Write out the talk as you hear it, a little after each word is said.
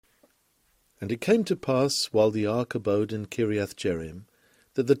And it came to pass, while the ark abode in Kiriath-jearim,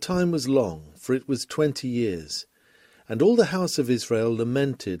 that the time was long, for it was 20 years. And all the house of Israel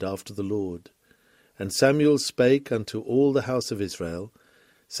lamented after the Lord. And Samuel spake unto all the house of Israel,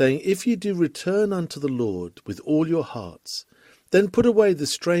 saying, If ye do return unto the Lord with all your hearts, then put away the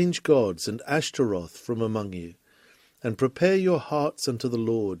strange gods and Ashtaroth from among you, and prepare your hearts unto the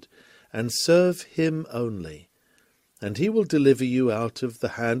Lord, and serve him only, and he will deliver you out of the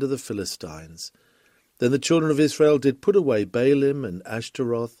hand of the Philistines. Then the children of Israel did put away Baalim and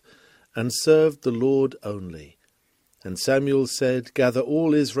Ashtaroth, and served the Lord only. And Samuel said, Gather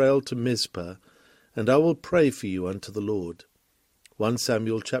all Israel to Mizpah, and I will pray for you unto the Lord. 1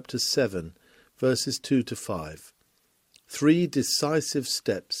 Samuel chapter 7, verses 2 to 5. 3 decisive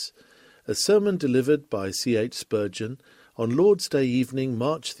steps. A sermon delivered by C.H. Spurgeon on Lord's Day evening,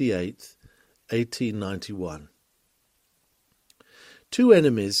 March the 8th, 1891. 2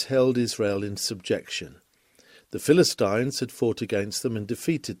 enemies held Israel in subjection. The Philistines had fought against them and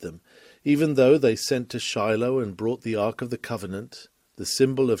defeated them, even though they sent to Shiloh and brought the Ark of the Covenant, the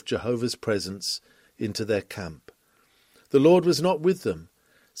symbol of Jehovah's presence, into their camp. The Lord was not with them,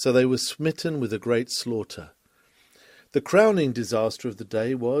 so they were smitten with a great slaughter. The crowning disaster of the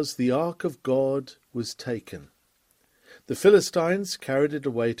day was the Ark of God was taken. The Philistines carried it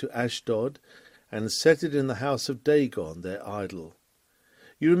away to Ashdod and set it in the house of Dagon, their idol.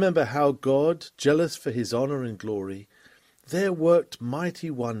 You remember how God, jealous for his honour and glory, there worked mighty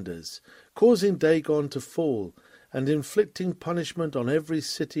wonders, causing Dagon to fall and inflicting punishment on every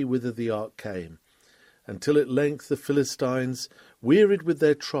city whither the ark came, until at length the Philistines, wearied with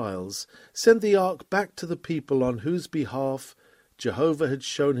their trials, sent the ark back to the people on whose behalf Jehovah had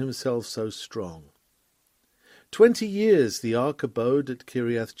shown himself so strong. 20 years the ark abode at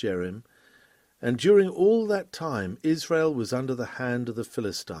Kiriath-jearim, and during all that time Israel was under the hand of the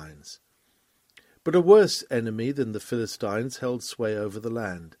Philistines. But a worse enemy than the Philistines held sway over the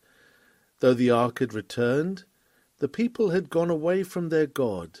land. Though the ark had returned, the people had gone away from their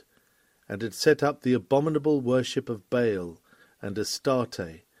God, and had set up the abominable worship of Baal and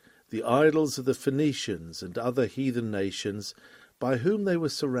Astarte, the idols of the Phoenicians and other heathen nations by whom they were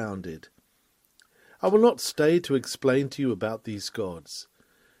surrounded. I will not stay to explain to you about these gods.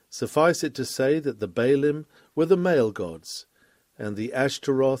 Suffice it to say that the Baalim were the male gods, and the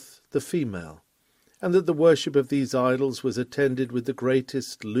Ashtaroth the female, and that the worship of these idols was attended with the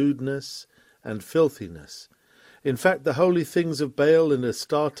greatest lewdness and filthiness. In fact, the holy things of Baal and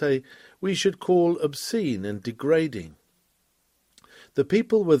Astarte we should call obscene and degrading. The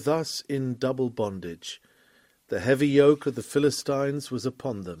people were thus in double bondage. The heavy yoke of the Philistines was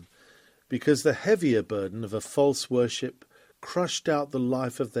upon them, because the heavier burden of a false worship crushed out the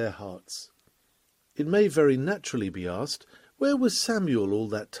life of their hearts. It may very naturally be asked, where was Samuel all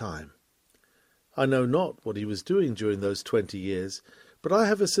that time? I know not what he was doing during those 20 years, but I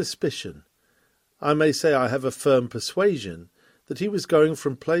have a suspicion. I may say I have a firm persuasion that he was going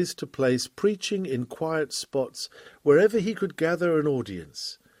from place to place preaching in quiet spots wherever he could gather an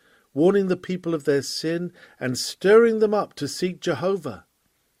audience, warning the people of their sin and stirring them up to seek Jehovah,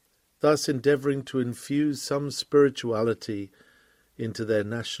 thus endeavouring to infuse some spirituality into their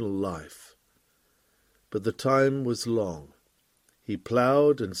national life. But the time was long. He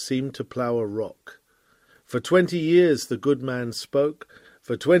ploughed and seemed to plough a rock. For 20 years the good man spoke.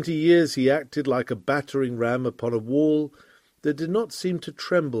 For 20 years he acted like a battering ram upon a wall that did not seem to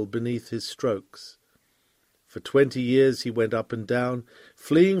tremble beneath his strokes. For 20 years he went up and down,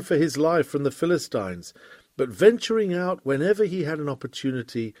 fleeing for his life from the Philistines, but venturing out whenever he had an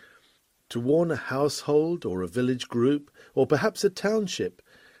opportunity to warn a household or a village group, or perhaps a township,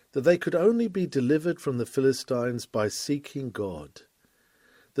 that they could only be delivered from the Philistines by seeking God,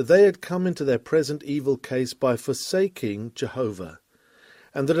 that they had come into their present evil case by forsaking Jehovah,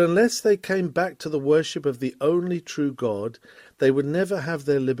 and that unless they came back to the worship of the only true God, they would never have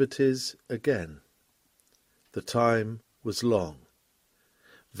their liberties again. The time was long,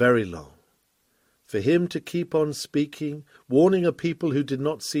 very long, for him to keep on speaking, warning a people who did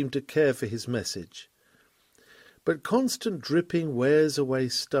not seem to care for his message. But constant dripping wears away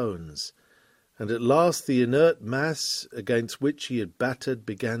stones, and at last the inert mass against which he had battered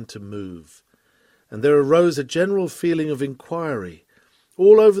began to move, and there arose a general feeling of inquiry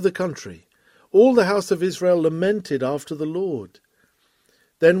all over the country. All the house of Israel lamented after the Lord.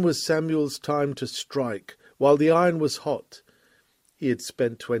 Then was Samuel's time to strike, while the iron was hot. He had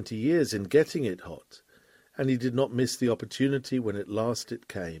spent 20 years in getting it hot, and he did not miss the opportunity when at last it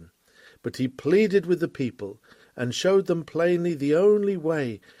came. But he pleaded with the people, and showed them plainly the only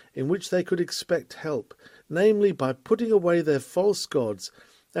way in which they could expect help, namely by putting away their false gods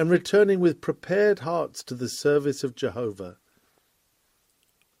and returning with prepared hearts to the service of Jehovah.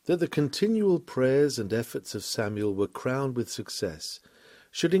 That the continual prayers and efforts of Samuel were crowned with success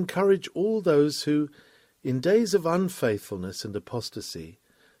should encourage all those who, in days of unfaithfulness and apostasy,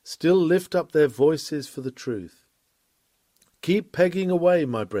 still lift up their voices for the truth. Keep pegging away,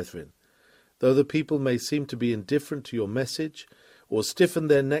 my brethren, though the people may seem to be indifferent to your message or stiffen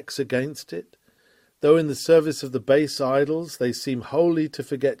their necks against it, though in the service of the base idols they seem wholly to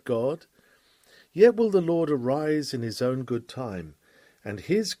forget God, yet will the Lord arise in his own good time, and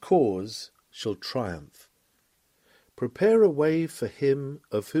his cause shall triumph. Prepare a way for him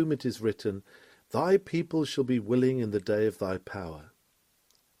of whom it is written, Thy people shall be willing in the day of thy power.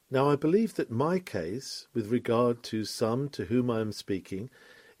 Now I believe that my case, with regard to some to whom I am speaking,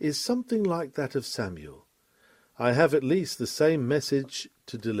 is something like that of Samuel. I have at least the same message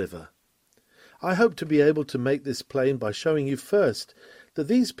to deliver. I hope to be able to make this plain by showing you first that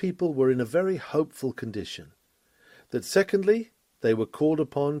these people were in a very hopeful condition, that secondly, they were called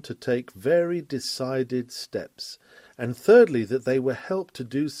upon to take very decided steps, and thirdly, that they were helped to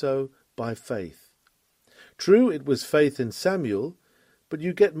do so by faith. True, it was faith in Samuel, but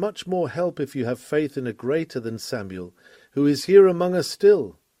you get much more help if you have faith in a greater than Samuel, who is here among us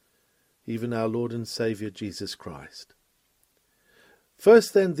still, even our Lord and Saviour Jesus Christ.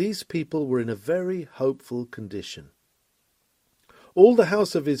 First then, these people were in a very hopeful condition. All the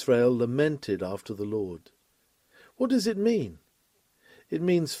house of Israel lamented after the Lord. What does it mean? It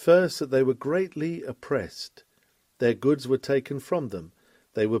means first that they were greatly oppressed. Their goods were taken from them.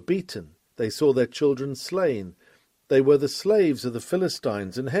 They were beaten. They saw their children slain. They were the slaves of the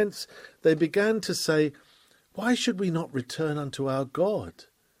Philistines, and hence they began to say, Why should we not return unto our God?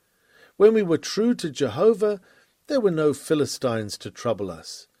 When we were true to Jehovah, there were no Philistines to trouble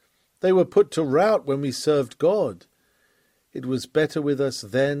us. They were put to rout when we served God. It was better with us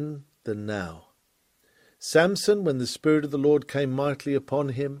then than now. Samson, when the Spirit of the Lord came mightily upon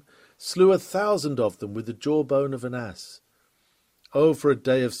him, slew 1,000 of them with the jawbone of an ass. Oh, for a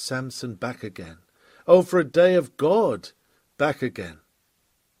day of Samson back again! Oh, for a day of God back again!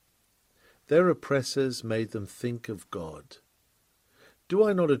 Their oppressors made them think of God. Do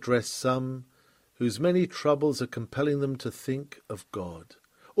I not address some whose many troubles are compelling them to think of God?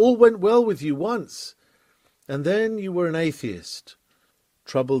 All went well with you once, and then you were an atheist.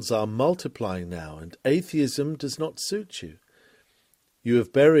 Troubles are multiplying now, and atheism does not suit you. You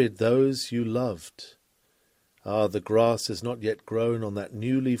have buried those you loved. Ah, the grass has not yet grown on that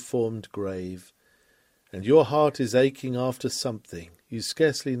newly formed grave, and your heart is aching after something, you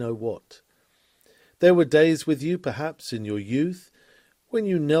scarcely know what. There were days with you, perhaps, in your youth, when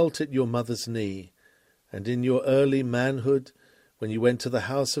you knelt at your mother's knee, and in your early manhood, when you went to the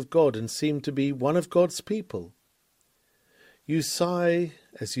house of God and seemed to be one of God's people. You sigh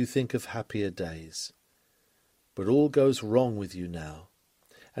as you think of happier days. But all goes wrong with you now,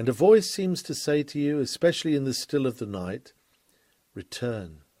 and a voice seems to say to you, especially in the still of the night,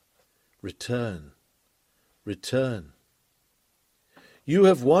 Return, return, return. You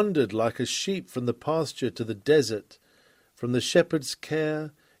have wandered like a sheep from the pasture to the desert, from the shepherd's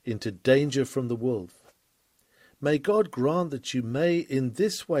care into danger from the wolf. May God grant that you may in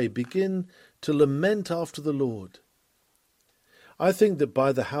this way begin to lament after the Lord. I think that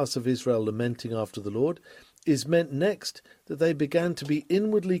by the house of Israel lamenting after the Lord is meant next that they began to be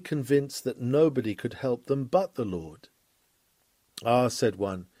inwardly convinced that nobody could help them but the Lord. Ah, said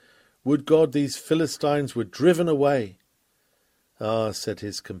one, would God these Philistines were driven away. Ah, said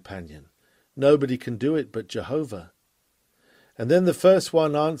his companion, nobody can do it but Jehovah. And then the first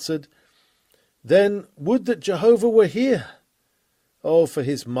one answered, Then would that Jehovah were here. Oh, for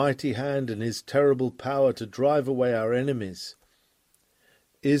his mighty hand and his terrible power to drive away our enemies.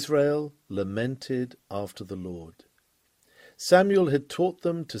 Israel lamented after the Lord. Samuel had taught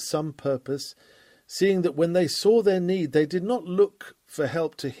them to some purpose, seeing that when they saw their need, they did not look for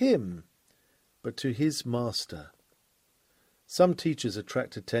help to him, but to his master. Some teachers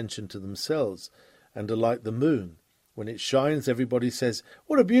attract attention to themselves and are like the moon. When it shines, everybody says,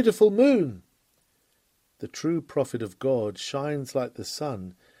 What a beautiful moon! The true prophet of God shines like the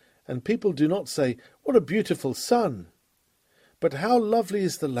sun, and people do not say, What a beautiful sun! But how lovely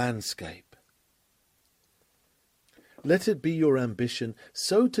is the landscape! Let it be your ambition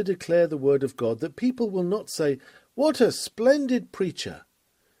so to declare the word of God that people will not say, What a splendid preacher!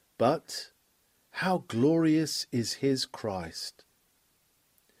 But, how glorious is his Christ!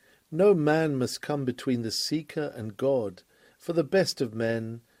 No man must come between the seeker and God, for the best of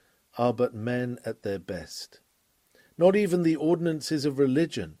men are but men at their best. Not even the ordinances of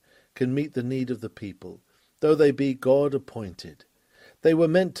religion can meet the need of the people, though they be God-appointed. They were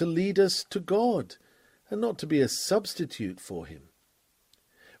meant to lead us to God, and not to be a substitute for him.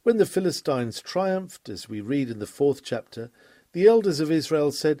 When the Philistines triumphed, as we read in the 4th chapter, the elders of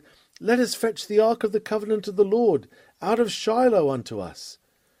Israel said, "Let us fetch the ark of the covenant of the Lord out of Shiloh unto us,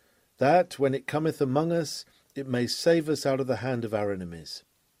 that, when it cometh among us, it may save us out of the hand of our enemies."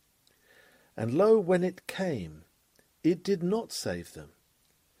 And lo, when it came, it did not save them.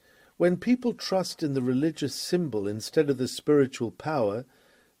 When people trust in the religious symbol instead of the spiritual power,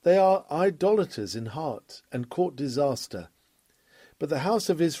 they are idolaters in heart and court disaster. But the house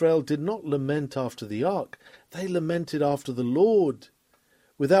of Israel did not lament after the ark, they lamented after the Lord,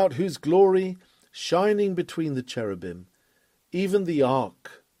 without whose glory, shining between the cherubim, even the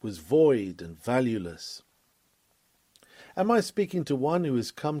ark was void and valueless. Am I speaking to one who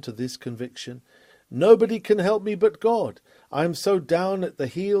has come to this conviction? Nobody can help me but God. I am so down at the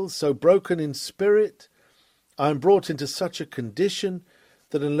heels, so broken in spirit. I am brought into such a condition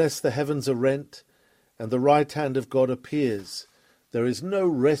that unless the heavens are rent and the right hand of God appears, there is no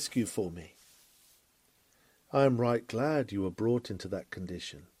rescue for me. I am right glad you are brought into that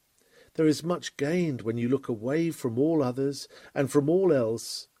condition. There is much gained when you look away from all others and from all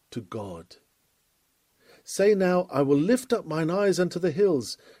else to God. Say now, I will lift up mine eyes unto the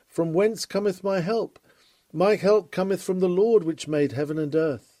hills, from whence cometh my help? My help cometh from the Lord which made heaven and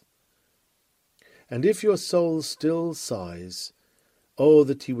earth. And if your soul still sighs, oh,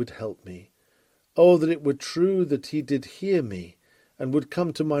 that he would help me. Oh, that it were true that he did hear me, and would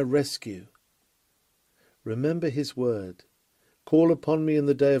come to my rescue. Remember his word. Call upon me in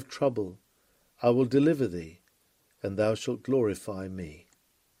the day of trouble. I will deliver thee, and thou shalt glorify me.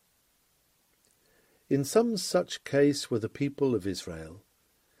 In some such case were the people of Israel.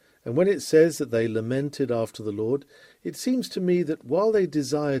 And when it says that they lamented after the Lord, it seems to me that while they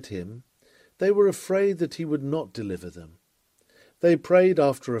desired him, they were afraid that he would not deliver them. They prayed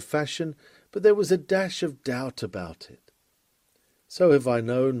after a fashion, but there was a dash of doubt about it. So have I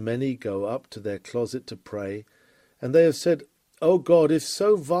known many go up to their closet to pray, and they have said, O God, if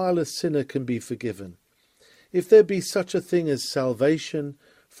so vile a sinner can be forgiven, if there be such a thing as salvation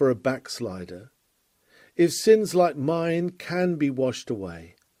for a backslider, if sins like mine can be washed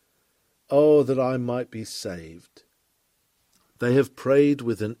away, oh, that I might be saved. They have prayed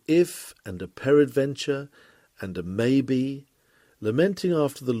with an if and a peradventure and a maybe, lamenting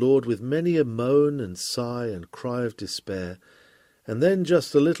after the Lord with many a moan and sigh and cry of despair, and then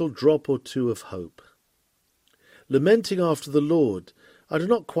just a little drop or two of hope. Lamenting after the Lord, I do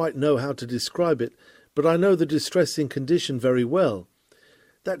not quite know how to describe it, but I know the distressing condition very well.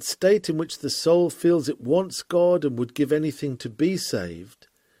 That state in which the soul feels it wants God and would give anything to be saved,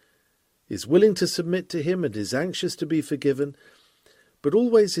 is willing to submit to him and is anxious to be forgiven, but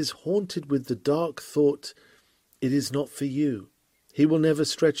always is haunted with the dark thought, it is not for you. He will never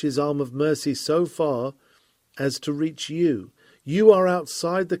stretch his arm of mercy so far as to reach you. You are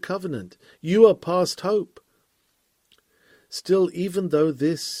outside the covenant. You are past hope. Still, even though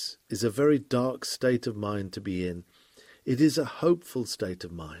this is a very dark state of mind to be in, it is a hopeful state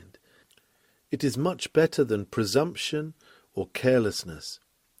of mind. It is much better than presumption or carelessness.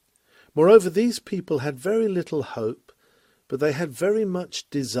 Moreover, these people had very little hope, but they had very much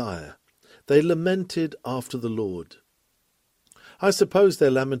desire. They lamented after the Lord. I suppose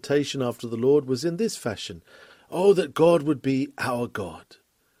their lamentation after the Lord was in this fashion, oh, that God would be our God.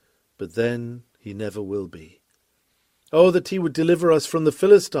 But then he never will be. Oh, that he would deliver us from the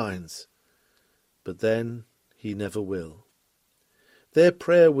Philistines. But then he never will. Their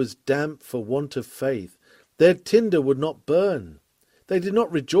prayer was damp for want of faith. Their tinder would not burn. They did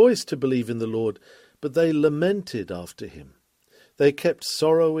not rejoice to believe in the Lord, but they lamented after him. They kept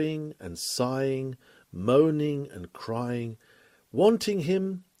sorrowing and sighing, moaning and crying, wanting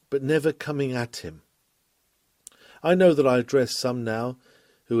him, but never coming at him. I know that I address some now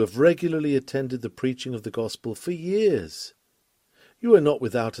who have regularly attended the preaching of the gospel for years. You are not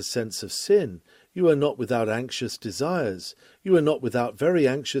without a sense of sin. You are not without anxious desires. You are not without very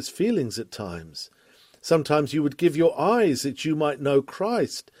anxious feelings at times. Sometimes you would give your eyes that you might know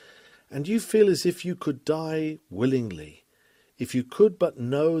Christ, and you feel as if you could die willingly, if you could but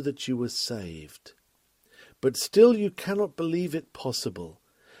know that you were saved. But still you cannot believe it possible,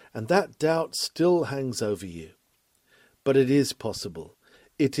 and that doubt still hangs over you. But it is possible.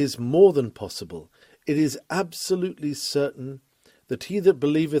 It is more than possible. It is absolutely certain that he that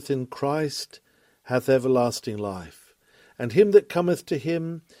believeth in Christ hath everlasting life, and him that cometh to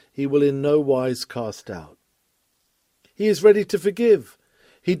him he will in no wise cast out. He is ready to forgive.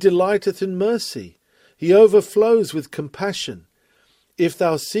 He delighteth in mercy. He overflows with compassion. If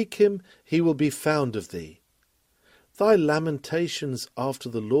thou seek him, he will be found of thee. thy lamentations after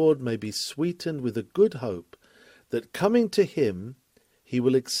the Lord may be sweetened with a good hope, that coming to him he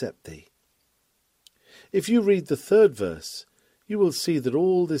will accept thee. If you read the 3rd verse, you will see that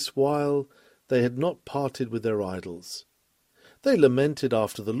all this while they had not parted with their idols. They lamented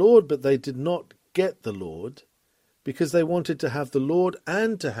after the Lord, but they did not get the Lord, because they wanted to have the Lord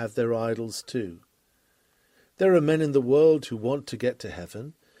and to have their idols too. There are men in the world who want to get to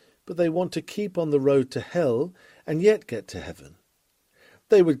heaven, but they want to keep on the road to hell and yet get to heaven.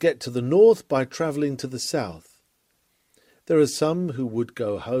 They would get to the north by travelling to the south. There are some who would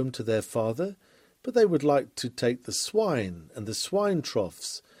go home to their father, but they would like to take the swine and the swine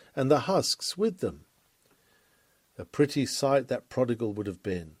troughs and the husks with them. A pretty sight that prodigal would have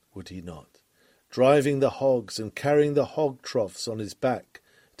been, would he not? Driving the hogs and carrying the hog troughs on his back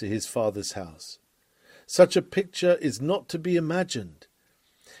to his father's house. Such a picture is not to be imagined.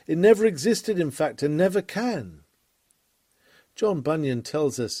 It never existed, in fact, and never can. John Bunyan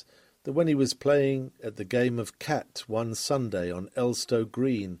tells us that when he was playing at the game of cat one Sunday on Elstow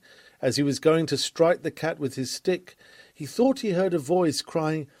Green, as he was going to strike the cat with his stick, he thought he heard a voice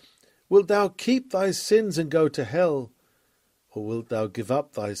crying, "Wilt thou keep thy sins and go to hell, or wilt thou give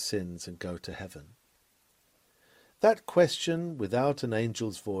up thy sins and go to heaven?" That question, without an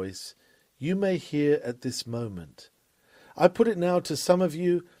angel's voice, you may hear at this moment. I put it now to some of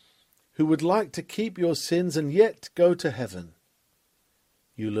you who would like to keep your sins and yet go to heaven.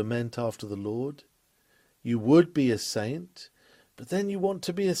 You lament after the Lord. You would be a saint, but then you want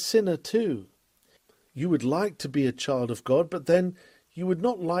to be a sinner too. You would like to be a child of God, but then you would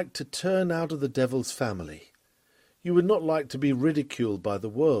not like to turn out of the devil's family. You would not like to be ridiculed by the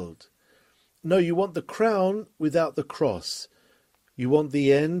world. No, you want the crown without the cross. You want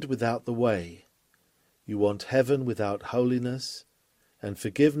the end without the way. You want heaven without holiness, and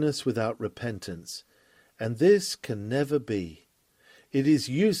forgiveness without repentance. And this can never be. It is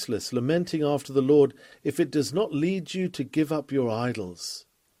useless lamenting after the Lord if it does not lead you to give up your idols.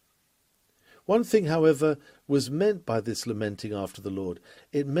 One thing, however, was meant by this lamenting after the Lord.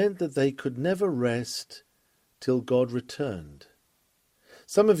 It meant that they could never rest till God returned.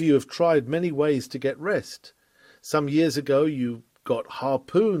 Some of you have tried many ways to get rest. Some years ago you got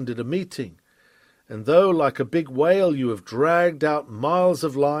harpooned at a meeting, and though like a big whale you have dragged out miles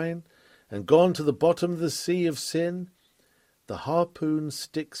of line and gone to the bottom of the sea of sin, the harpoon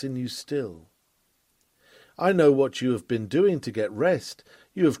sticks in you still. I know what you have been doing to get rest.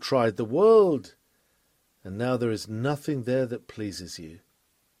 You have tried the world, and now there is nothing there that pleases you.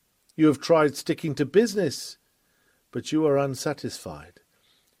 You have tried sticking to business, but you are unsatisfied.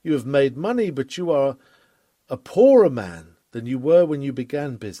 You have made money, but you are a poorer man than you were when you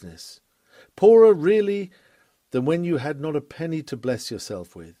began business. Poorer, really, than when you had not a penny to bless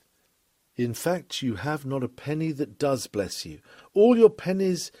yourself with. In fact, you have not a penny that does bless you. All your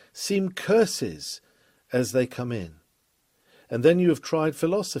pennies seem curses as they come in. And then you have tried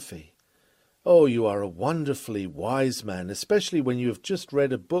philosophy. Oh, you are a wonderfully wise man, especially when you have just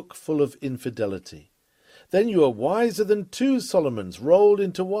read a book full of infidelity. Then you are wiser than 2 Solomons rolled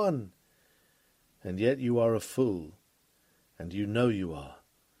into one. And yet you are a fool, and you know you are,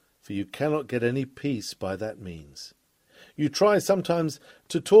 for you cannot get any peace by that means. You try sometimes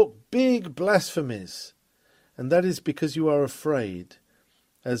to talk big blasphemies, and that is because you are afraid,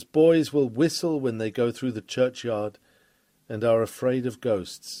 as boys will whistle when they go through the churchyard and are afraid of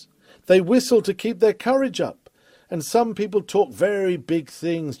ghosts. They whistle to keep their courage up, and some people talk very big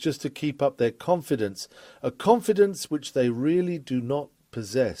things just to keep up their confidence, a confidence which they really do not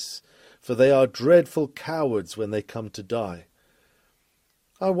possess, for they are dreadful cowards when they come to die.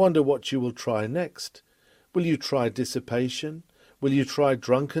 I wonder what you will try next. Will you try dissipation? Will you try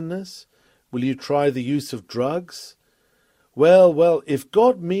drunkenness? Will you try the use of drugs? Well, if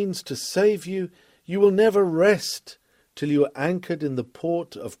God means to save you, you will never rest till you are anchored in the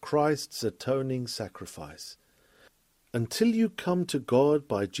port of Christ's atoning sacrifice. Until you come to God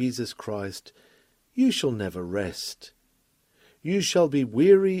by Jesus Christ, you shall never rest. You shall be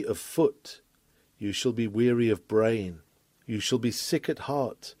weary of foot. You shall be weary of brain. You shall be sick at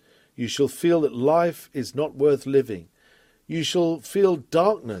heart. You shall feel that life is not worth living. You shall feel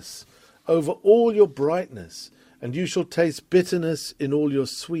darkness over all your brightness, and you shall taste bitterness in all your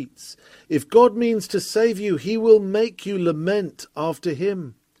sweets. If God means to save you, he will make you lament after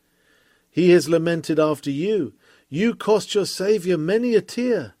him. He has lamented after you. You cost your Saviour many a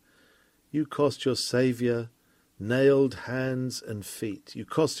tear. You cost your Saviour nailed hands and feet. You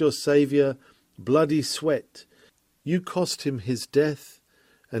cost your Saviour bloody sweat. You cost him his death,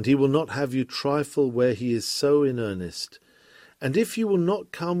 and he will not have you trifle where he is so in earnest. And if you will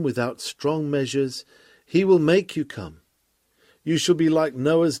not come without strong measures, He will make you come. You shall be like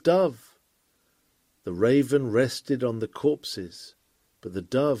Noah's dove. The raven rested on the corpses, but the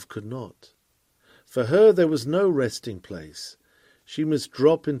dove could not. For her there was no resting place. She must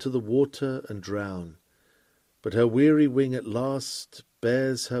drop into the water and drown. But her weary wing at last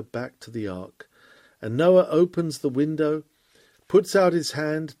bears her back to the ark, and Noah opens the window, puts out his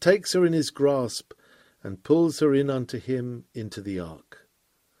hand, takes her in his grasp, and pulls her in unto him into the ark.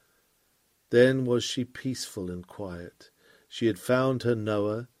 Then was she peaceful and quiet. She had found her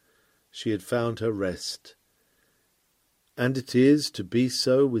Noah, she had found her rest. And it is to be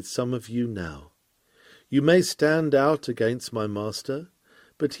so with some of you now. You may stand out against my master,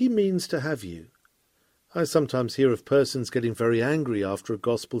 but he means to have you. I sometimes hear of persons getting very angry after a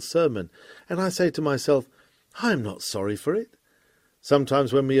gospel sermon, and I say to myself, I am not sorry for it.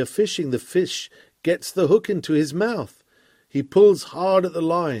 Sometimes when we are fishing, the fish gets the hook into his mouth. He pulls hard at the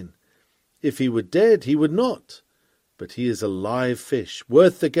line. If he were dead, he would not. But he is a live fish,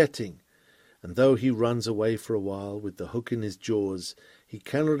 worth the getting. And though he runs away for a while with the hook in his jaws, he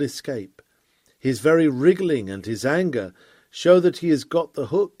cannot escape. His very wriggling and his anger show that he has got the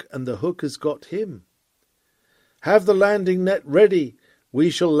hook, and the hook has got him. Have the landing net ready. We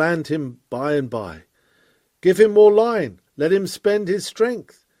shall land him by and by. Give him more line. Let him spend his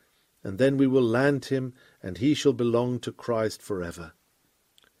strength. And then we will land him, and he shall belong to Christ forever.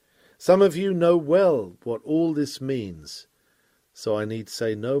 Some of you know well what all this means, so I need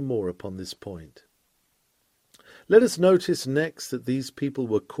say no more upon this point. Let us notice next that these people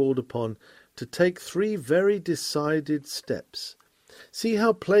were called upon to take 3 very decided steps. See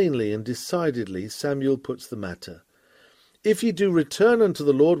how plainly and decidedly Samuel puts the matter. If ye do return unto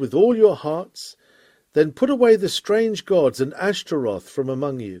the Lord with all your hearts, then put away the strange gods and Ashtaroth from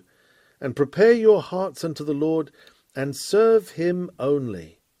among you, and prepare your hearts unto the Lord, and serve him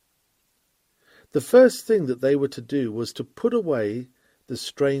only. The first thing that they were to do was to put away the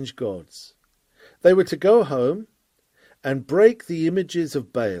strange gods. They were to go home and break the images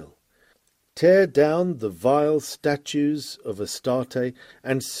of Baal, tear down the vile statues of Astarte,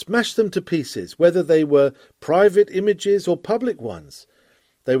 and smash them to pieces, whether they were private images or public ones.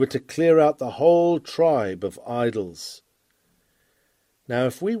 They were to clear out the whole tribe of idols. Now,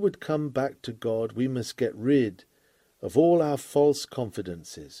 if we would come back to God, we must get rid of all our false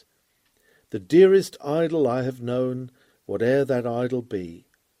confidences. The dearest idol I have known, whate'er that idol be,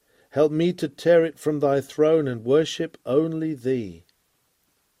 help me to tear it from thy throne and worship only thee.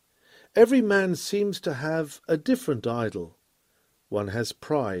 Every man seems to have a different idol. One has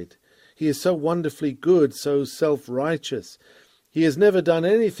pride. He is so wonderfully good, so self-righteous. He has never done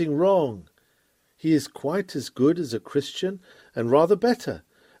anything wrong. He is quite as good as a Christian, and rather better.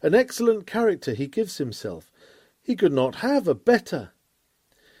 An excellent character he gives himself. He could not have a better.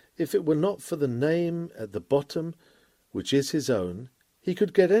 If it were not for the name at the bottom, which is his own, he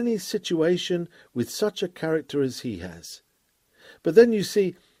could get any situation with such a character as he has. But then you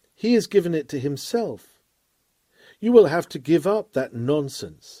see, he has given it to himself. You will have to give up that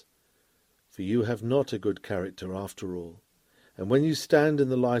nonsense, for you have not a good character after all, and when you stand in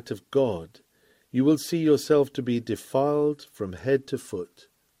the light of God, you will see yourself to be defiled from head to foot.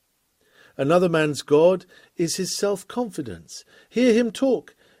 Another man's God is his self-confidence. Hear him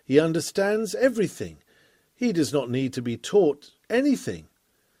talk. He understands everything. He does not need to be taught anything.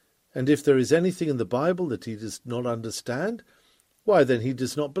 And if there is anything in the Bible that he does not understand, why then he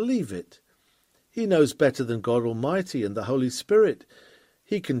does not believe it. He knows better than God Almighty and the Holy Spirit.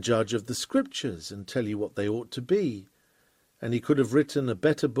 He can judge of the Scriptures and tell you what they ought to be. And he could have written a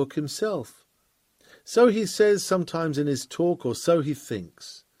better book himself. So he says sometimes in his talk, or so he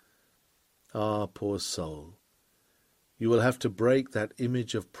thinks. Ah, poor soul. You will have to break that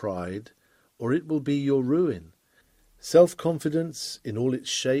image of pride, or it will be your ruin. Self-confidence in all its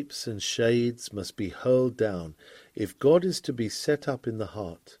shapes and shades must be hurled down if God is to be set up in the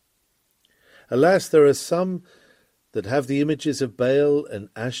heart. Alas, there are some that have the images of Baal and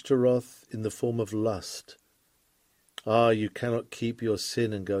Ashtaroth in the form of lust. Ah, you cannot keep your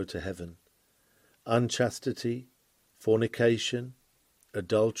sin and go to heaven. Unchastity, fornication,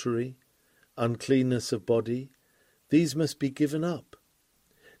 adultery, uncleanness of body, these must be given up.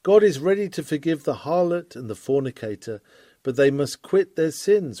 God is ready to forgive the harlot and the fornicator, but they must quit their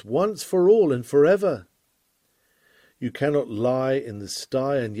sins once for all and forever. You cannot lie in the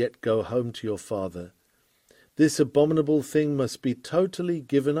sty and yet go home to your Father. This abominable thing must be totally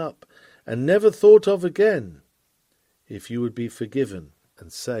given up and never thought of again, if you would be forgiven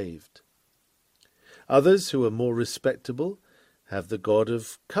and saved. Others who are more respectable have the god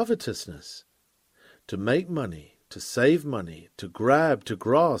of covetousness. To make money, to save money, to grab, to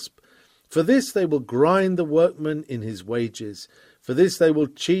grasp, For this they will grind the workman in his wages. For this they will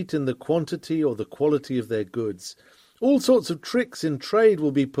cheat in the quantity or the quality of their goods. All sorts of tricks in trade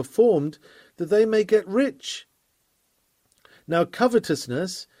will be performed that they may get rich. Now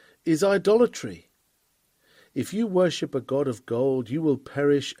covetousness is idolatry. If you worship a god of gold, you will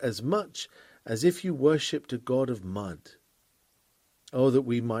perish as much as if you worshipped a god of mud. Oh, that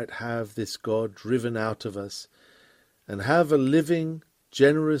we might have this God driven out of us, and have a living,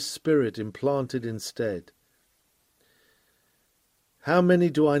 generous spirit implanted instead. How many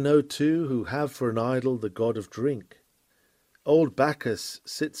do I know, too, who have for an idol the god of drink? Old Bacchus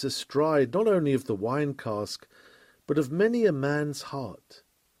sits astride not only of the wine cask, but of many a man's heart.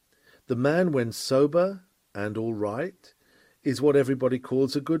 The man, when sober and all right, is what everybody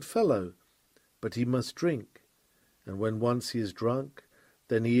calls a good fellow, but he must drink, and when once he is drunk,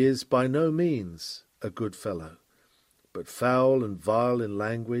 then he is by no means a good fellow, but foul and vile in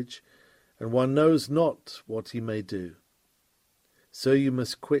language, and one knows not what he may do. So you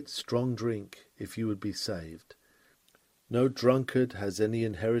must quit strong drink if you would be saved. No drunkard has any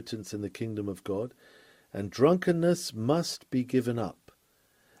inheritance in the kingdom of God, and drunkenness must be given up,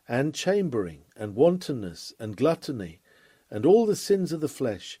 and chambering, and wantonness, and gluttony, and all the sins of the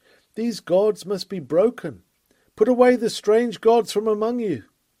flesh. These gods must be broken. Put away the strange gods from among you.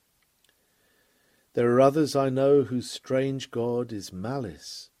 There are others I know whose strange god is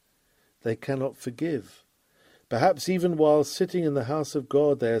malice. They cannot forgive. Perhaps even while sitting in the house of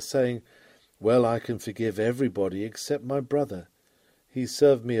God they are saying, "Well, I can forgive everybody except my brother. He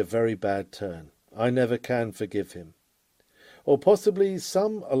served me a very bad turn. I never can forgive him." Or possibly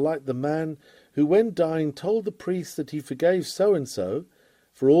some are like the man who, when dying, told the priest that he forgave so-and-so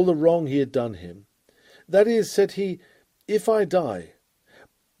for all the wrong he had done him. That is, said he, "If I die,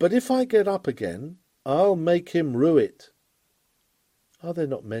 but if I get up again, I'll make him rue it." Are there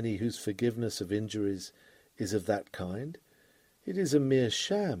not many whose forgiveness of injuries is of that kind? It is a mere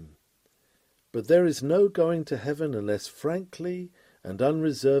sham. But there is no going to heaven unless frankly and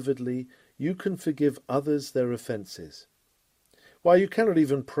unreservedly you can forgive others their offences. Why, you cannot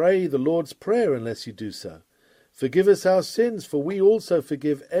even pray the Lord's Prayer unless you do so. Forgive us our sins, for we also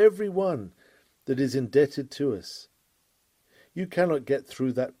forgive every one that is indebted to us. You cannot get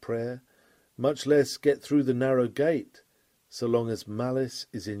through that prayer, much less get through the narrow gate, so long as malice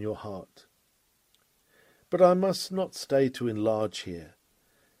is in your heart. But I must not stay to enlarge here.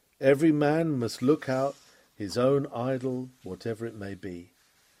 Every man must look out his own idol, whatever it may be.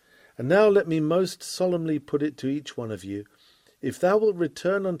 And now let me most solemnly put it to each one of you, if thou wilt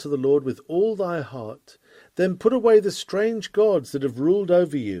return unto the Lord with all thy heart, then put away the strange gods that have ruled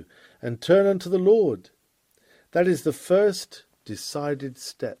over you, and turn unto the Lord. That is the first decided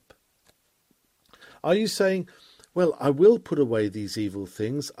step. Are you saying, "Well, I will put away these evil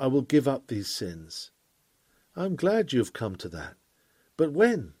things, I will give up these sins"? I am glad you have come to that. But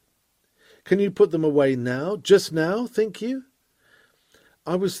when? Can you put them away now, just now, think you?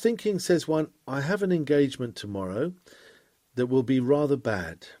 "I was thinking," says one, "I have an engagement tomorrow that will be rather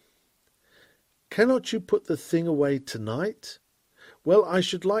bad." Cannot you put the thing away tonight? "Well, I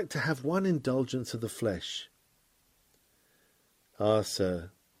should like to have one indulgence of the flesh." Ah,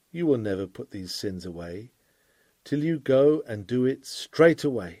 sir, you will never put these sins away till you go and do it straight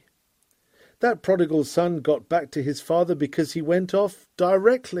away. That prodigal son got back to his father because he went off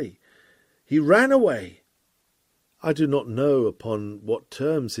directly. He ran away. I do not know upon what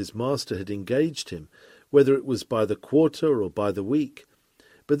terms his master had engaged him, whether it was by the quarter or by the week.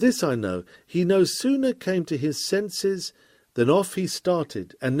 But this I know, he no sooner came to his senses than off he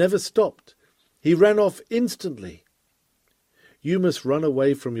started, and never stopped. He ran off instantly. You must run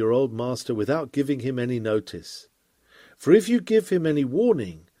away from your old master without giving him any notice. For if you give him any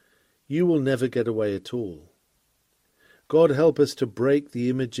warning, you will never get away at all. God help us to break the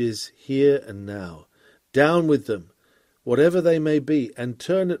images here and now. Down with them, whatever they may be, and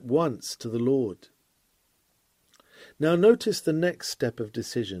turn at once to the Lord. Now notice the next step of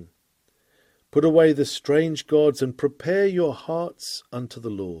decision. Put away the strange gods and prepare your hearts unto the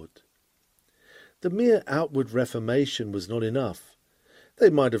Lord. The mere outward reformation was not enough. They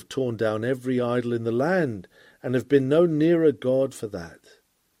might have torn down every idol in the land and have been no nearer God for that.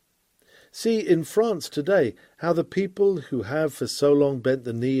 See in France today how the people who have for so long bent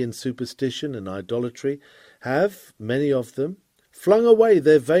the knee in superstition and idolatry have, many of them, flung away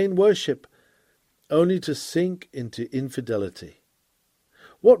their vain worship, only to sink into infidelity.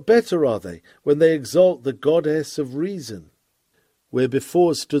 What better are they when they exalt the goddess of reason, where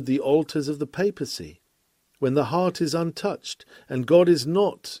before stood the altars of the papacy, when the heart is untouched and God is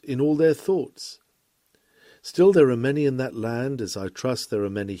not in all their thoughts? Still there are many in that land, as I trust there are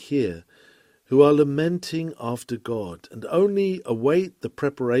many here, who are lamenting after God, and only await the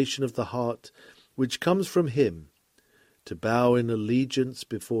preparation of the heart which comes from him, to bow in allegiance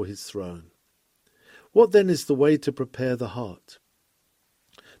before his throne. What then is the way to prepare the heart?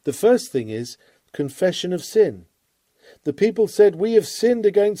 The first thing is confession of sin. The people said, "We have sinned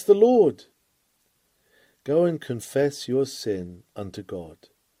against the Lord." Go and confess your sin unto God.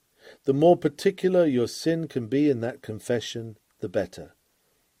 The more particular your sin can be in that confession, the better.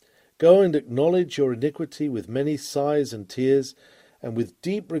 Go and acknowledge your iniquity with many sighs and tears, and with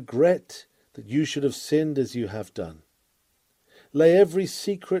deep regret that you should have sinned as you have done. Lay every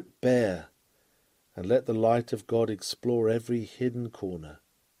secret bare, and let the light of God explore every hidden corner.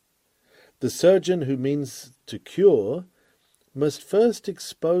 The surgeon who means to cure must first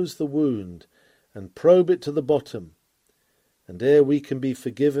expose the wound and probe it to the bottom, and ere we can be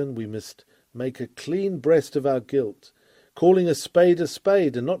forgiven we must make a clean breast of our guilt, calling a spade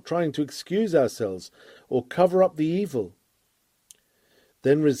and not trying to excuse ourselves or cover up the evil.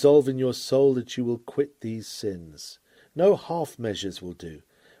 Then resolve in your soul that you will quit these sins. No half measures will do.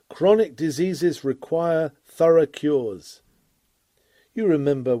 Chronic diseases require thorough cures. You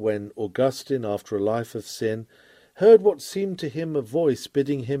remember when Augustine, after a life of sin, heard what seemed to him a voice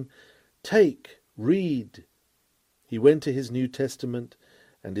bidding him, "Take, read." He went to his New Testament,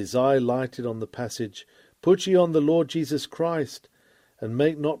 and his eye lighted on the passage, "Put ye on the Lord Jesus Christ, and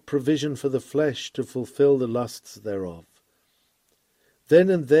make not provision for the flesh to fulfil the lusts thereof." Then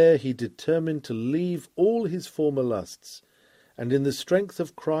and there he determined to leave all his former lusts, and in the strength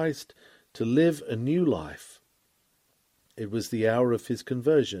of Christ to live a new life. It was the hour of his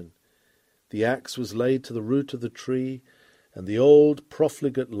conversion. The axe was laid to the root of the tree, and the old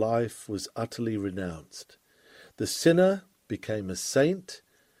profligate life was utterly renounced. The sinner became a saint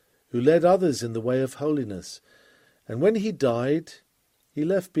who led others in the way of holiness, and when he died, he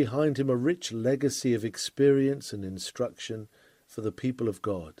left behind him a rich legacy of experience and instruction for the people of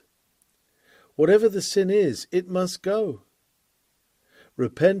God. Whatever the sin is, it must go.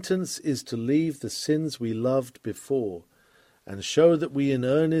 Repentance is to leave the sins we loved before, and show that we in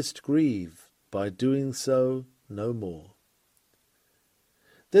earnest grieve by doing so no more.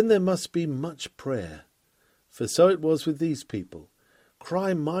 Then there must be much prayer, for so it was with these people.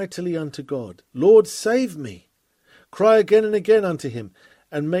 Cry mightily unto God, "Lord, save me!" Cry again and again unto him,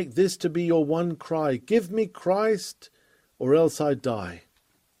 and make this to be your one cry, "Give me Christ, or else I die."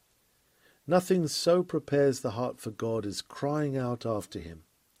 Nothing so prepares the heart for God as crying out after him.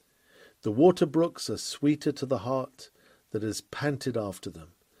 The water brooks are sweeter to the heart that has panted after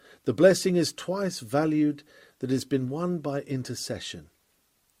them. The blessing is twice valued that has been won by intercession.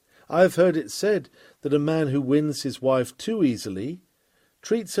 I have heard it said that a man who wins his wife too easily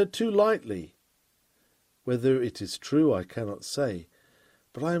treats her too lightly. Whether it is true I cannot say,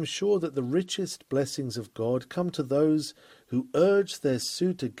 but I am sure that the richest blessings of God come to those who urge their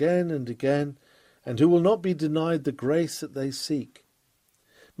suit again and again, and who will not be denied the grace that they seek.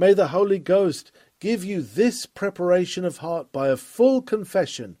 May the Holy Ghost give you this preparation of heart by a full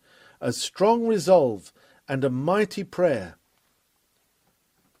confession, a strong resolve, and a mighty prayer.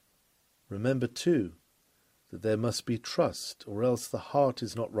 Remember, too, that there must be trust, or else the heart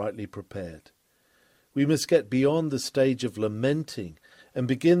is not rightly prepared. We must get beyond the stage of lamenting and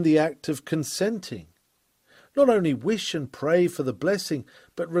begin the act of consenting. Not only wish and pray for the blessing,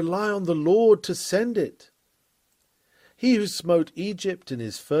 but rely on the Lord to send it. He who smote Egypt in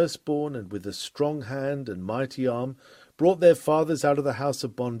his firstborn, and with a strong hand and mighty arm brought their fathers out of the house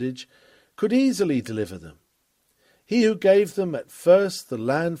of bondage, could easily deliver them. He who gave them at first the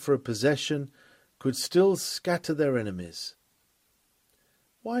land for a possession could still scatter their enemies.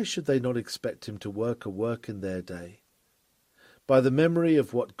 Why should they not expect him to work a work in their day? By the memory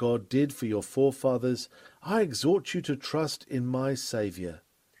of what God did for your forefathers, I exhort you to trust in my Saviour.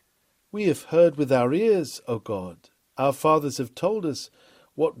 We have heard with our ears, O God. Our fathers have told us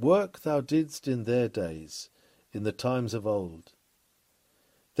what work thou didst in their days, in the times of old.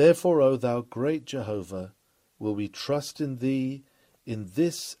 Therefore, O thou great Jehovah, will we trust in thee in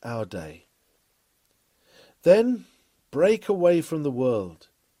this our day. Then break away from the world.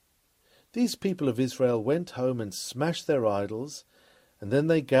 These people of Israel went home and smashed their idols, and then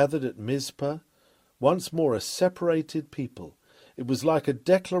they gathered at Mizpah, once more a separated people. It was like a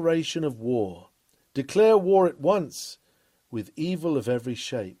declaration of war. Declare war at once, with evil of every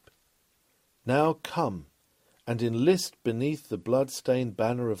shape. Now come, and enlist beneath the blood-stained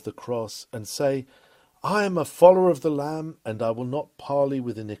banner of the cross, and say, I am a follower of the Lamb, and I will not parley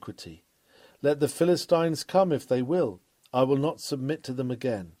with iniquity. Let the Philistines come if they will. I will not submit to them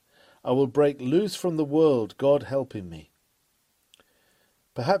again. I will break loose from the world, God helping me.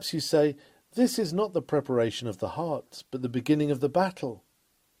 Perhaps you say, This is not the preparation of the heart, but the beginning of the battle.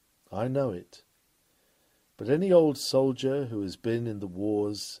 I know it. But any old soldier who has been in the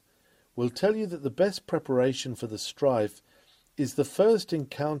wars will tell you that the best preparation for the strife is the first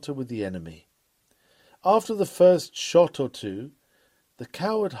encounter with the enemy. After the first shot or two, the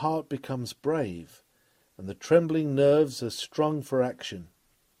coward heart becomes brave, and the trembling nerves are strung for action.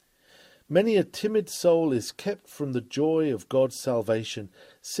 Many a timid soul is kept from the joy of God's salvation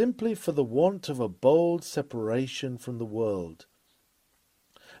simply for the want of a bold separation from the world.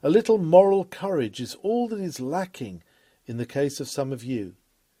 A little moral courage is all that is lacking in the case of some of you.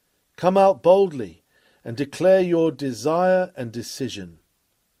 Come out boldly and declare your desire and decision.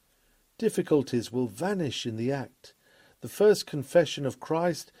 Difficulties will vanish in the act. The first confession of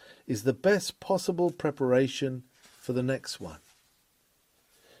Christ is the best possible preparation for the next one.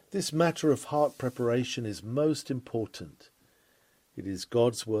 This matter of heart preparation is most important. It is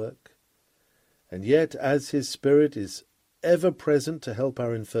God's work, and yet as His Spirit is ever present to help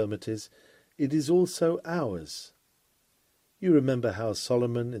our infirmities, it is also ours. You remember how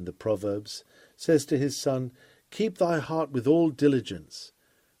Solomon in the Proverbs says to his son, "Keep thy heart with all diligence,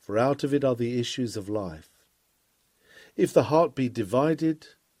 for out of it are the issues of life." If the heart be divided,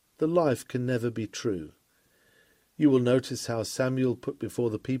 the life can never be true. You will notice how Samuel put before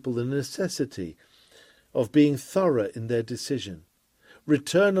the people the necessity of being thorough in their decision.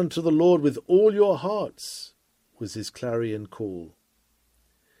 "Return unto the Lord with all your hearts," was his clarion call.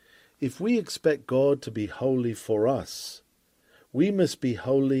 If we expect God to be holy for us, we must be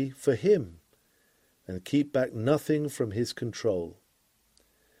holy for Him and keep back nothing from His control.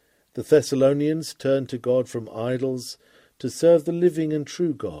 The Thessalonians turned to God from idols to serve the living and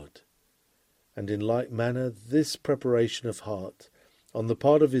true God. And in like manner this preparation of heart on the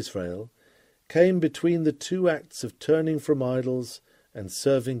part of Israel came between the two acts of turning from idols and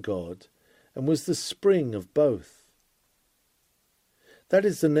serving God, and was the spring of both. That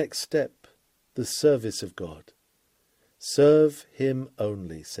is the next step, the service of God. "Serve Him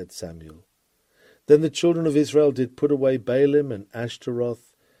only," said Samuel. Then the children of Israel did put away Baalim and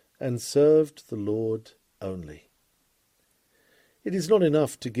Ashtaroth, and served the Lord only. It is not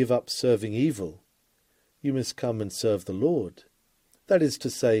enough to give up serving evil. You must come and serve the Lord. That is to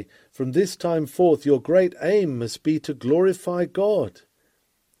say, from this time forth your great aim must be to glorify God.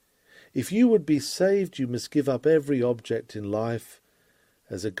 If you would be saved, you must give up every object in life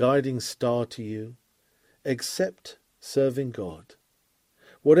as a guiding star to you, except serving God.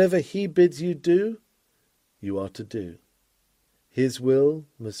 Whatever He bids you do, you are to do. His will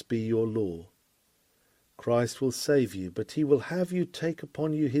must be your law. Christ will save you, but He will have you take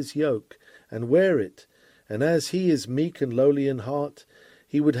upon you His yoke and wear it, and as He is meek and lowly in heart,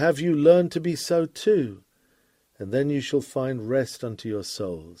 He would have you learn to be so too, and then you shall find rest unto your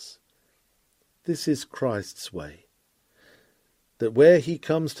souls. This is Christ's way, that where He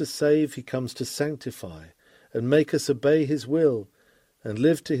comes to save, He comes to sanctify, and make us obey His will, and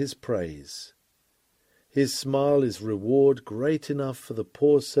live to His praise. His smile is reward great enough for the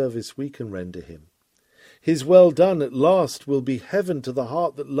poor service we can render Him. His well done at last will be heaven to the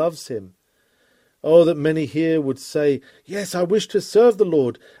heart that loves Him. Oh, that many here would say, "Yes, I wish to serve the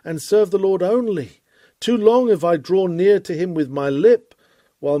Lord, and serve the Lord only. Too long have I drawn near to Him with my lip,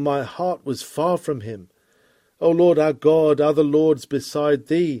 while my heart was far from Him. O Lord our God, other lords beside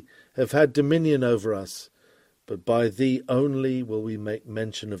Thee have had dominion over us, but by Thee only will we make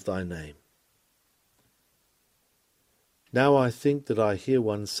mention of Thy name." Now I think that I hear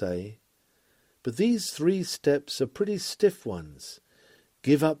one say, "But these 3 steps are pretty stiff ones.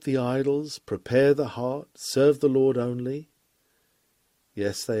 Give up the idols, prepare the heart, serve the Lord only."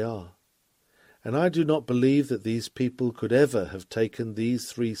 Yes, they are. And I do not believe that these people could ever have taken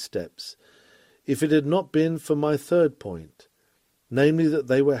these 3 steps if it had not been for my third point, namely that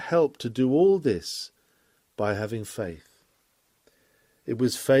they were helped to do all this by having faith. It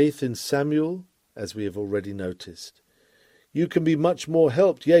was faith in Samuel, as we have already noticed. You can be much more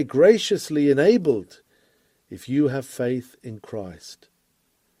helped, yea, graciously enabled, if you have faith in Christ.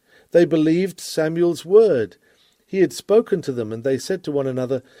 They believed Samuel's word. He had spoken to them, and they said to one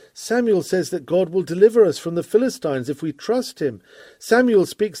another, "Samuel says that God will deliver us from the Philistines if we trust Him. Samuel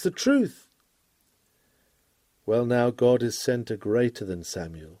speaks the truth." Well, now God has sent a greater than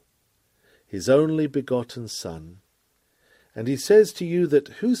Samuel, His only begotten Son, and He says to you that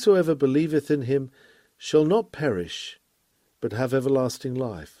whosoever believeth in Him shall not perish, but have everlasting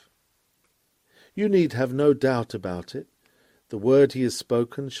life. You need have no doubt about it. The word He has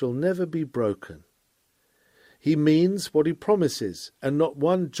spoken shall never be broken. He means what He promises, and not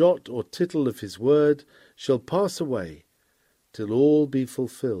one jot or tittle of His word shall pass away till all be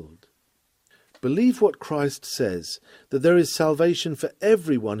fulfilled. Believe what Christ says, that there is salvation for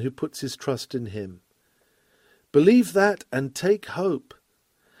everyone who puts his trust in him. Believe that and take hope.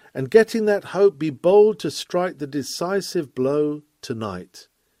 And getting that hope, be bold to strike the decisive blow tonight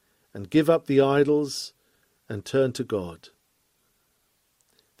and give up the idols and turn to God.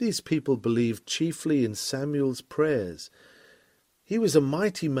 These people believed chiefly in Samuel's prayers. He was a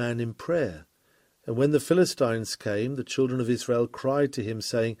mighty man in prayer. And when the Philistines came, the children of Israel cried to him,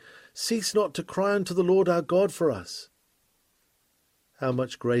 saying, "Cease not to cry unto the Lord our God for us." How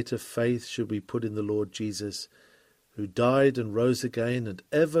much greater faith should we put in the Lord Jesus, who died and rose again and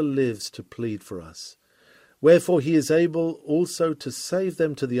ever lives to plead for us. Wherefore he is able also to save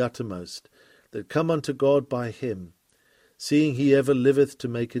them to the uttermost, that come unto God by him, seeing he ever liveth to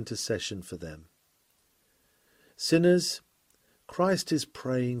make intercession for them. Sinners, Christ is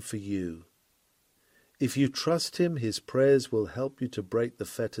praying for you. If you trust him, his prayers will help you to break the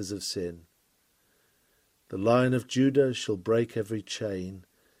fetters of sin. The Lion of Judah shall break every chain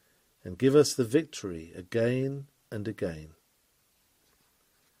and give us the victory again and again.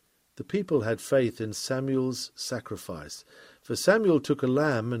 The people had faith in Samuel's sacrifice, for Samuel took a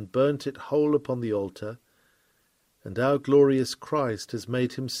lamb and burnt it whole upon the altar, and our glorious Christ has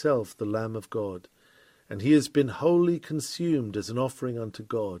made himself the Lamb of God, and he has been wholly consumed as an offering unto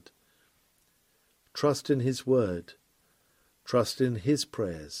God. Trust in his word, trust in his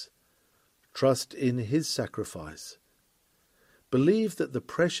prayers, trust in his sacrifice. Believe that the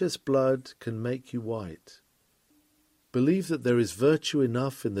precious blood can make you white. Believe that there is virtue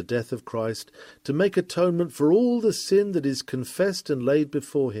enough in the death of Christ to make atonement for all the sin that is confessed and laid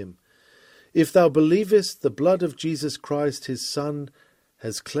before him. If thou believest, the blood of Jesus Christ his Son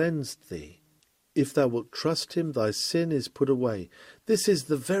has cleansed thee. If thou wilt trust him, thy sin is put away. This is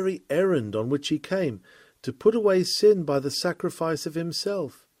the very errand on which he came, to put away sin by the sacrifice of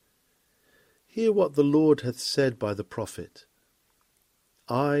himself. Hear what the Lord hath said by the prophet.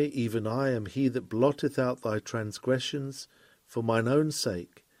 I, even I, am he that blotteth out thy transgressions for mine own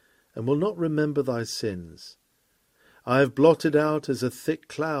sake, and will not remember thy sins. I have blotted out as a thick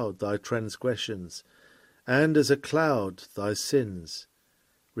cloud thy transgressions, and as a cloud thy sins.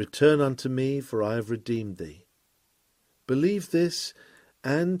 Return unto me, for I have redeemed thee. Believe this,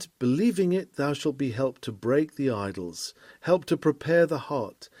 and, believing it, thou shalt be helped to break the idols, helped to prepare the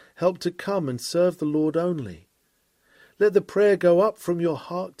heart, helped to come and serve the Lord only. Let the prayer go up from your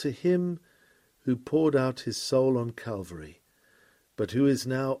heart to him who poured out his soul on Calvary, but who is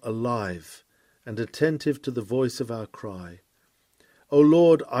now alive and attentive to the voice of our cry. O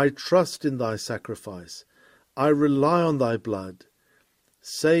Lord, I trust in thy sacrifice. I rely on thy blood.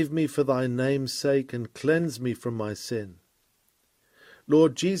 Save me for thy name's sake, and cleanse me from my sin.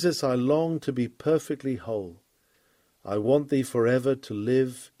 Lord Jesus, I long to be perfectly whole. I want thee forever to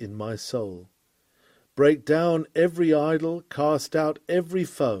live in my soul. Break down every idol, cast out every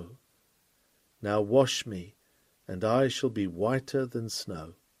foe. Now wash me, and I shall be whiter than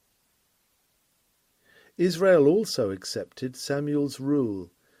snow. Israel also accepted Samuel's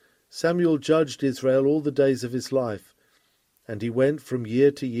rule. Samuel judged Israel all the days of his life, and he went from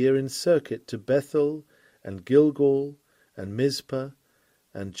year to year in circuit to Bethel and Gilgal and Mizpah,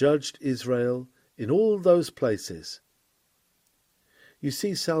 and judged Israel in all those places. You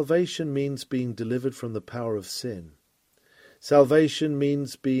see, salvation means being delivered from the power of sin. Salvation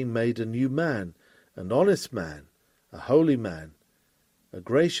means being made a new man, an honest man, a holy man, a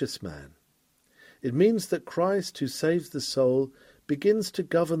gracious man. It means that Christ, who saves the soul, begins to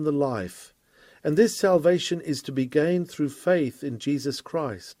govern the life, and this salvation is to be gained through faith in Jesus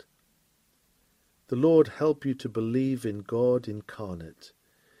Christ. The Lord help you to believe in God incarnate,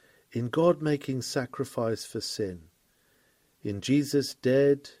 in God making sacrifice for sin, in Jesus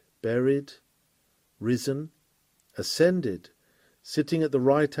dead, buried, risen, ascended, sitting at the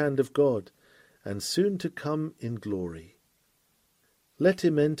right hand of God, and soon to come in glory. Let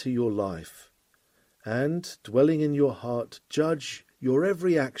him enter your life, and, dwelling in your heart, judge your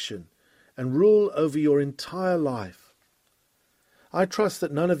every action, and rule over your entire life. I trust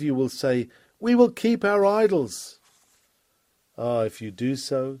that none of you will say, "We will keep our idols." If you do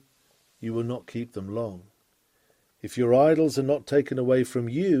so, you will not keep them long. If your idols are not taken away from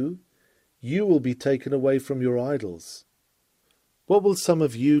you, you will be taken away from your idols. What will some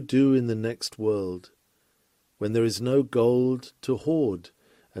of you do in the next world, when there is no gold to hoard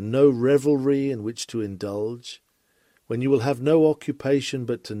and no revelry in which to indulge, when you will have no occupation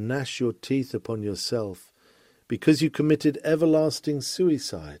but to gnash your teeth upon yourself, because you committed everlasting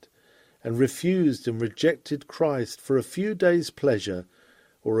suicide and refused and rejected Christ for a few days' pleasure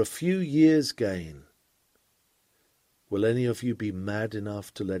or a few years' gain? Will any of you be mad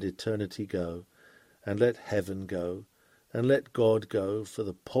enough to let eternity go and let heaven go, and let God go, for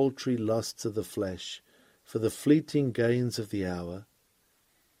the paltry lusts of the flesh, for the fleeting gains of the hour.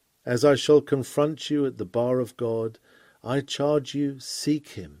 As I shall confront you at the bar of God, I charge you, seek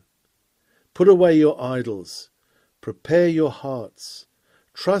him. Put away your idols, prepare your hearts,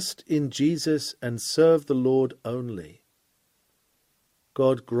 trust in Jesus and serve the Lord only.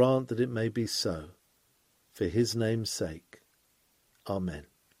 God grant that it may be so, for his name's sake. Amen.